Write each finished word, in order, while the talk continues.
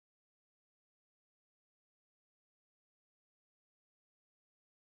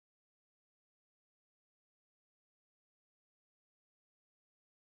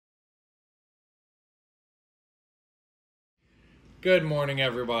Good morning,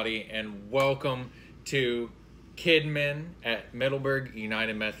 everybody, and welcome to KidMin at Middleburg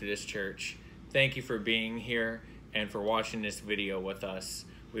United Methodist Church. Thank you for being here and for watching this video with us.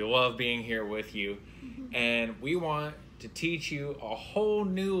 We love being here with you, and we want to teach you a whole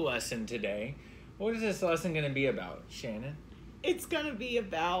new lesson today. What is this lesson going to be about, Shannon? It's going to be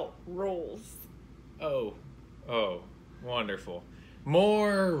about rules. Oh, wonderful.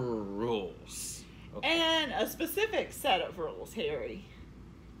 More rules. Okay. And a specific set of rules, Harry.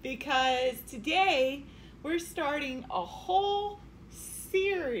 Because today we're starting a whole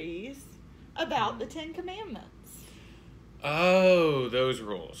series about the Ten Commandments. Oh, those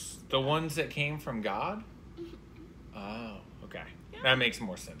rules. The ones that came from God? Oh, okay. Yeah. That makes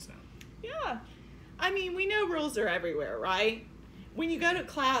more sense now. Yeah. I mean, we know rules are everywhere, right? When you go to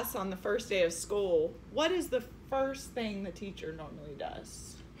class on the first day of school, what is the first thing the teacher normally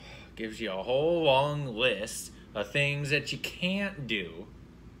does? Gives you a whole long list of things that you can't do.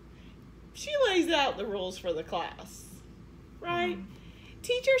 She lays out the rules for the class, right?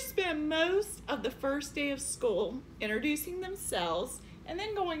 Teachers spend most of the first day of school introducing themselves and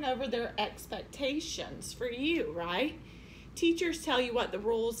then going over their expectations for you, right? Teachers tell you what the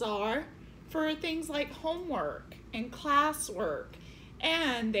rules are for things like homework and classwork,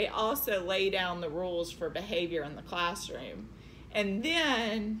 and they also lay down the rules for behavior in the classroom. And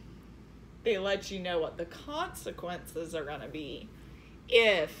then they let you know what the consequences are going to be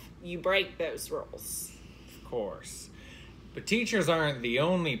if you break those rules. Of course. But teachers aren't the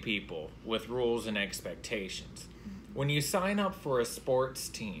only people with rules and expectations. When you sign up for a sports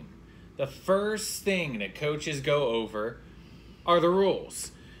team, the first thing that coaches go over are the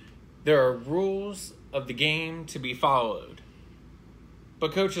rules. There are rules of the game to be followed.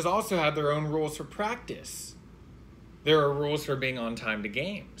 But coaches also have their own rules for practice. There are rules for being on time to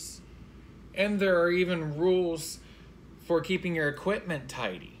games. And there are even rules for keeping your equipment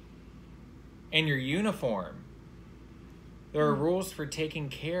tidy and your uniform. There are rules for taking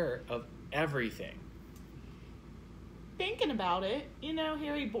care of everything. Thinking about it, you know,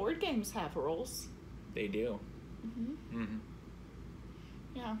 Harry, board games have rules. They do.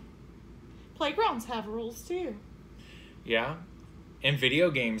 Yeah. Playgrounds have rules too. Yeah. And video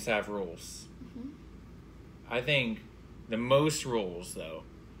games have rules. I think the most rules, though,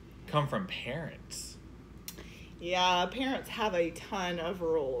 come from parents. Yeah, parents have a ton of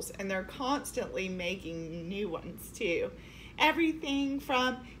rules, and they're constantly making new ones too. Everything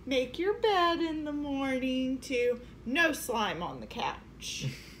from make your bed in the morning to no slime on the couch.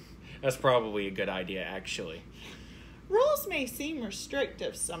 That's probably a good idea, actually. Rules may seem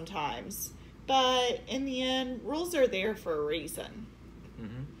restrictive sometimes, but in the end, rules are there for a reason.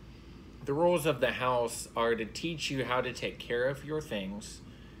 The rules of the house are to teach you how to take care of your things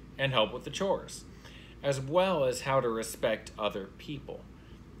and help with the chores, as well as how to respect other people.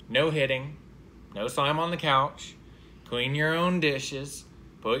 No hitting, no slime on the couch, clean your own dishes,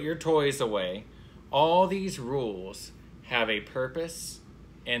 put your toys away. All these rules have a purpose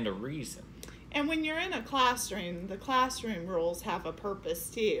and a reason. And when you're in a classroom, the classroom rules have a purpose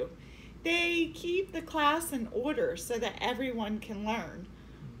too. They keep the class in order so that everyone can learn.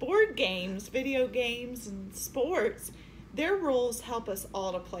 Board games, video games, and sports, their rules help us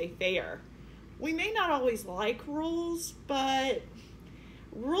all to play fair. We may not always like rules, but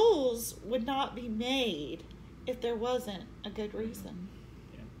rules would not be made if there wasn't a good reason.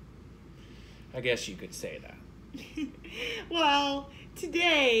 Yeah. I guess you could say that. Well,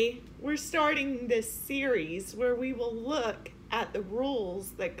 today we're starting this series where we will look at the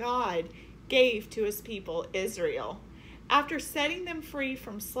rules that God gave to his people Israel. After setting them free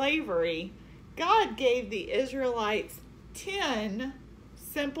from slavery, God gave the Israelites 10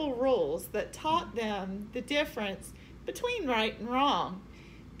 simple rules that taught them the difference between right and wrong.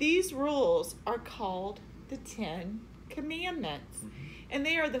 These rules are called the 10 Commandments, and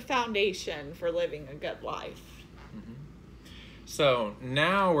they are the foundation for living a good life. So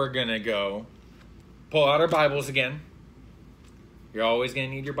now we're going to go pull out our Bibles again. You're always going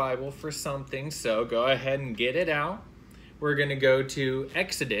to need your Bible for something, so go ahead and get it out. We're going to go to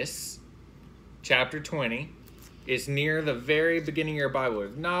Exodus chapter 20. It's near the very beginning of your Bible.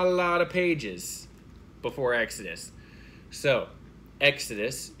 There's not a lot of pages before Exodus. So,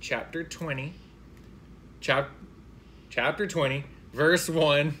 Exodus chapter 20, chapter 20, verse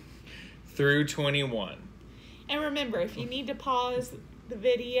 1 through 21. And remember, if you need to pause the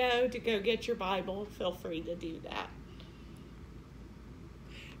video to go get your Bible, feel free to do that.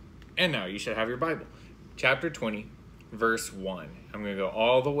 And now you should have your Bible. Chapter 20, verse 1. I'm going to go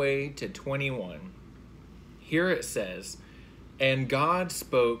all the way to 21. Here it says, "And God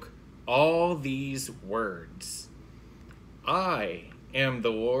spoke all these words. I am the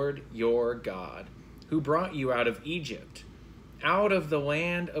Lord your God, who brought you out of Egypt, out of the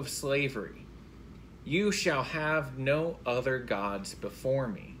land of slavery. You shall have no other gods before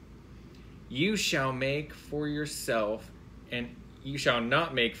me. You shall make for yourself, and you shall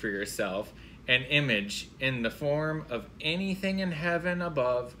not make for yourself an image in the form of anything in heaven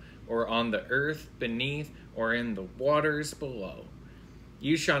above, or on the earth beneath, or in the waters below.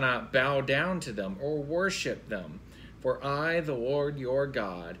 You shall not bow down to them or worship them, for I, the Lord your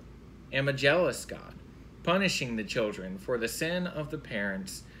God, am a jealous God, punishing the children for the sin of the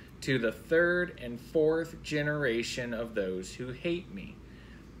parents to the third and fourth generation of those who hate me,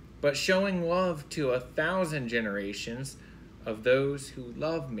 but showing love to 1,000 generations of those who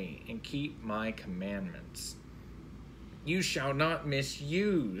love me and keep my commandments. You shall not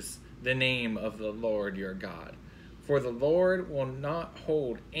misuse the name of the Lord your God, for the Lord will not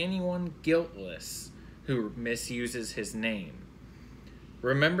hold anyone guiltless who misuses his name.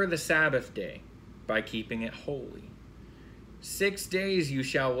 Remember the Sabbath day by keeping it holy. 6 days you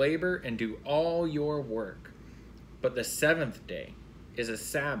shall labor and do all your work, but the seventh day is a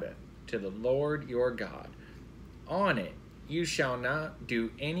Sabbath to the Lord your God. On it you shall not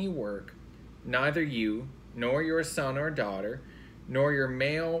do any work, neither you, nor your son or daughter, nor your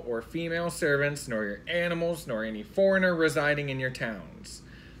male or female servants, nor your animals, nor any foreigner residing in your towns.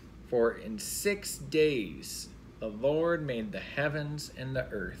 For in 6 days the Lord made the heavens and the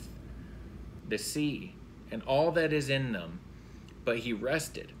earth, the sea, and all that is in them, but he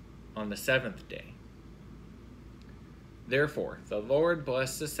rested on the seventh day. Therefore the Lord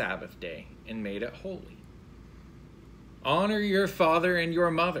blessed the Sabbath day and made it holy. Honor your father and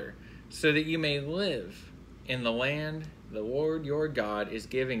your mother, so that you may live in the land the Lord your God is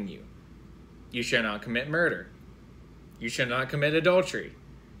giving you. You shall not commit murder. You shall not commit adultery.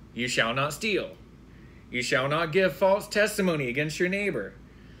 You shall not steal. You shall not give false testimony against your neighbor.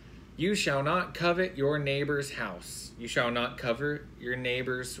 You shall not covet your neighbor's house. You shall not covet your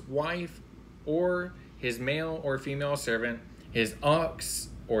neighbor's wife, or his male or female servant, his ox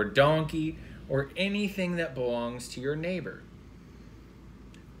or donkey, or anything that belongs to your neighbor.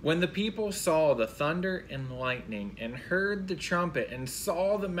 When the people saw the thunder and lightning, and heard the trumpet, and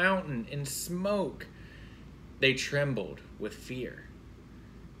saw the mountain in smoke, they trembled with fear.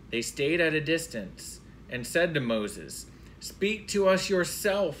 They stayed at a distance and said to Moses, "Speak to us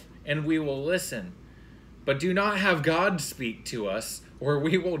yourself, and we will listen. But do not have God speak to us, or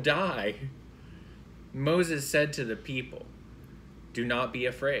we will die." Moses said to the people, "Do not be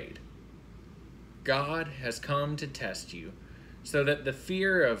afraid. God has come to test you, so that the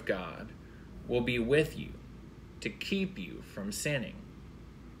fear of God will be with you, to keep you from sinning."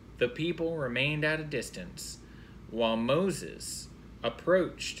 The people remained at a distance, while Moses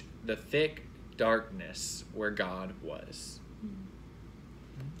approached the thick darkness where God was.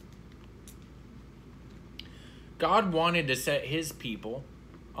 God wanted to set his people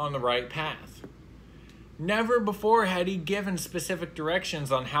on the right path. Never before had he given specific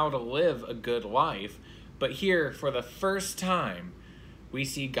directions on how to live a good life, but here, for the first time, we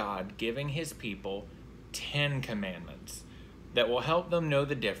see God giving his people 10 commandments that will help them know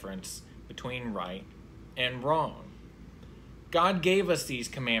the difference between right and wrong. God gave us these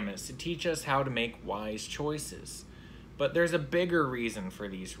commandments to teach us how to make wise choices, but there's a bigger reason for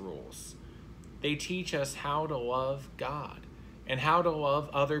these rules. They teach us how to love God and how to love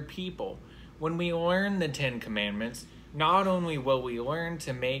other people. When we learn the 10 commandments, not only will we learn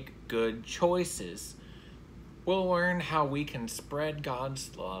to make good choices, we'll learn how we can spread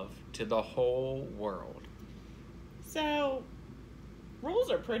God's love to the whole world. So, rules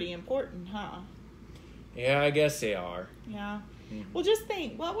are pretty important, huh? Yeah, I guess they are. Yeah. Well, just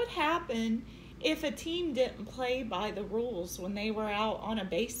think, what would happen if a team didn't play by the rules when they were out on a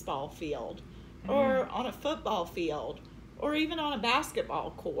baseball field, or on a football field, or even on a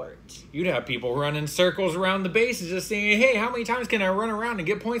basketball court? You'd have people running circles around the bases just saying, "Hey, how many times can I run around and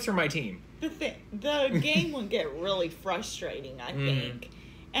get points for my team?" The game would get really frustrating, I think.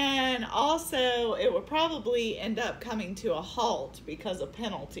 And also, it would probably end up coming to a halt because of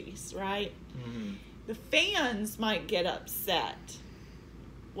penalties, right? The fans might get upset.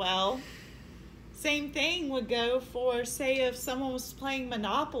 Well, same thing would go for, say, if someone was playing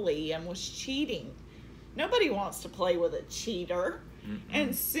Monopoly and was cheating. Nobody wants to play with a cheater.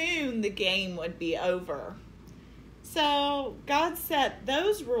 And soon the game would be over. So God set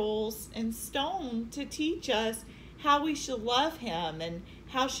those rules in stone to teach us how we should love him and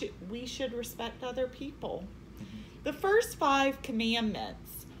how we should respect other people. The first 5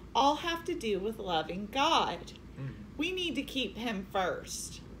 commandments all have to do with loving God. We need to keep him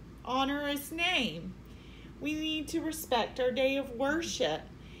first. Honor his name. we need to respect our day of worship.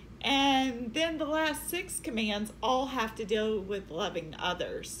 And then the last 6 commands all have to deal with loving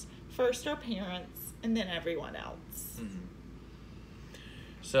others. First our parents, and then everyone else. Mm-hmm.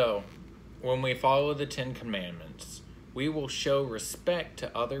 So, when we follow the 10 Commandments, we will show respect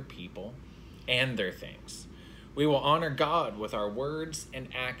to other people and their things. We will honor God with our words and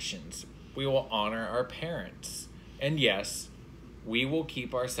actions. We will honor our parents. And yes, we will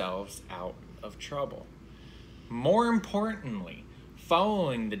keep ourselves out of trouble. More importantly,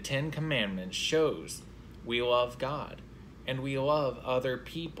 following the 10 Commandments shows we love God and we love other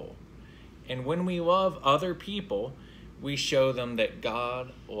people. And when we love other people, we show them that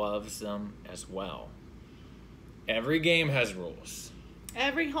God loves them as well. Every game has rules.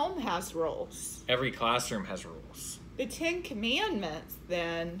 Every home has rules. Every classroom has rules. The 10 Commandments,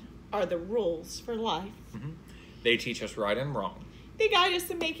 then, are the rules for life. Mm-hmm. They teach us right and wrong. They guide us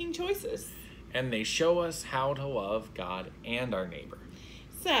in making choices. And they show us how to love God and our neighbor.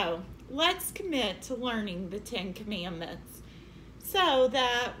 So, let's commit to learning the 10 Commandments so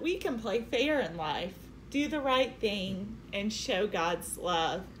that we can play fair in life, do the right thing, and show God's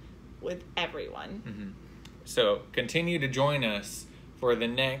love with everyone. Mm-hmm. So, continue to join us for the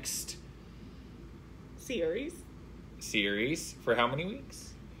next series. For how many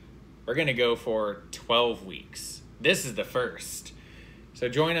weeks? We're going to go for 12 weeks. This is the first. So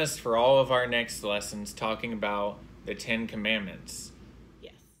join us for all of our next lessons talking about the 10 Commandments.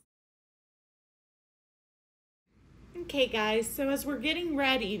 Yes. Okay, guys, so as we're getting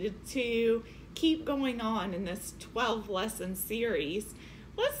ready to keep going on in this 12 lesson series,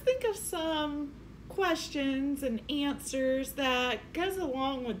 let's think of some questions and answers that goes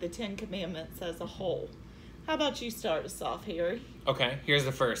along with the 10 Commandments as a whole. How about you start us off, Harry? Okay, here's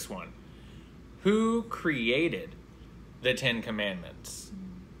the first one. Who created the 10 Commandments?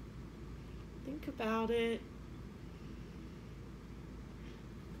 Think about it.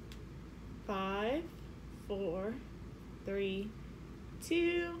 5, 4, 3,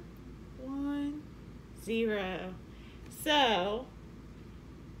 2, 1, 0. So,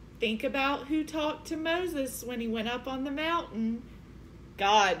 think about who talked to Moses when he went up on the mountain.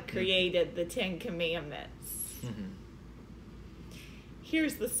 God created the 10 Commandments. Mm-hmm.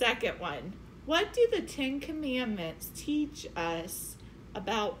 Here's the second one. What do the 10 Commandments teach us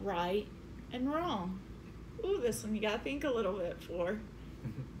about right and wrong? Ooh, this one you gotta think a little bit for.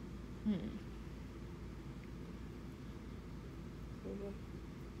 4,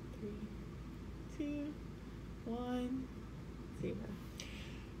 3, 2, 1, 0.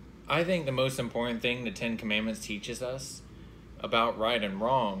 I think the most important thing the 10 Commandments teaches us about right and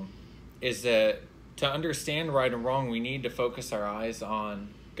wrong is that to understand right and wrong, we need to focus our eyes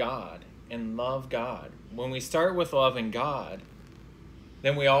on God and love God. When we start with loving God,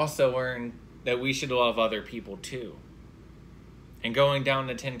 then we also learn that we should love other people too. And going down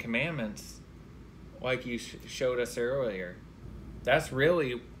the 10 Commandments, like you showed us earlier, that's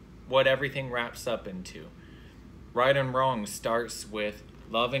really what everything wraps up into. Right and wrong starts with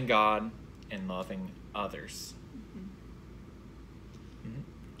loving God and loving others. Mm-hmm.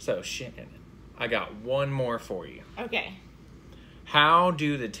 So, Shannon, I got one more for you. Okay. How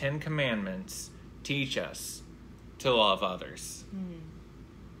do the 10 Commandments teach us to love others?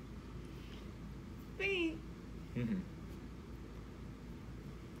 Think. Mm-hmm.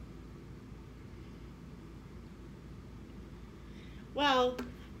 Well,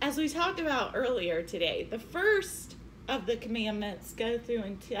 as we talked about earlier today, the first of the commandments go through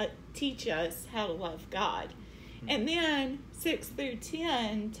and teach us how to love God. And then 6 through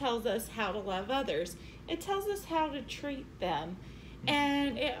 10 tells us how to love others. It tells us how to treat them.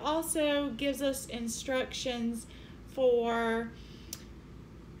 And it also gives us instructions for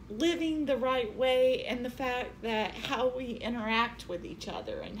living the right way and the fact that how we interact with each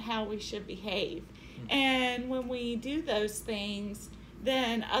other and how we should behave. And when we do those things,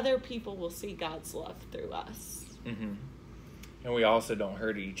 then other people will see God's love through us. Mm-hmm. And we also don't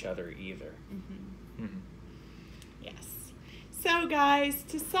hurt each other either. Mm-hmm. Mm-hmm. Yes. So, guys,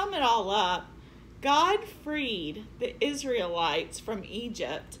 to sum it all up, God freed the Israelites from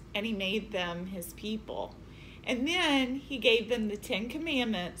Egypt and he made them his people. And then he gave them the 10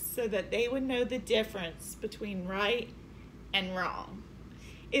 Commandments so that they would know the difference between right and wrong.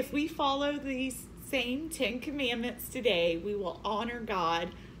 If we follow these same 10 Commandments today, we will honor God,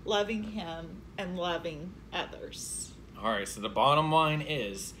 loving him and loving others. All right, so the bottom line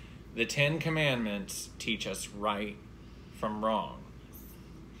is the 10 Commandments teach us right from wrong.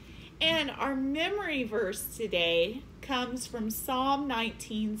 And our memory verse today comes from Psalm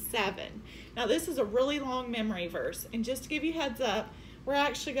 19:7. Now, this is a really long memory verse. And just to give you a heads up, We're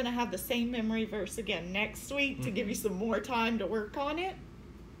actually going to have the same memory verse again next week to give you some more time to work on it.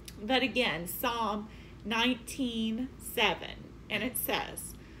 But again, Psalm 19:7, and it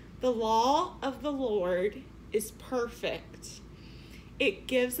says, "The law of the Lord is perfect. It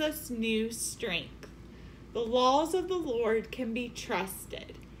gives us new strength. The laws of the Lord can be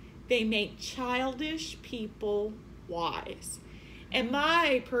trusted. They make childish people wise." And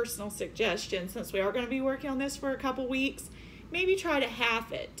my personal suggestion, since we are going to be working on this for a couple weeks, maybe try to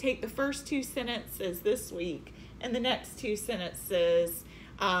half it. Take the first 2 sentences this week and the next 2 sentences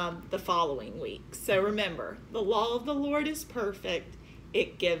the following week. So remember, the law of the Lord is perfect.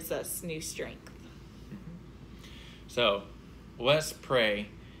 It gives us new strength. So let's pray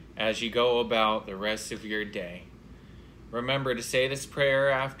as you go about the rest of your day. Remember to say this prayer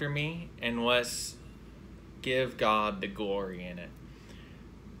after me, and let's give God the glory in it.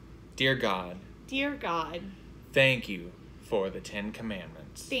 Dear God, thank you for the 10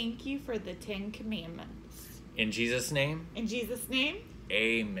 Commandments. Thank you for the 10 Commandments. In Jesus' name? In Jesus' name?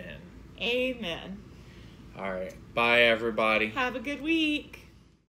 Amen. Amen. All right. Bye, everybody. Have a good week.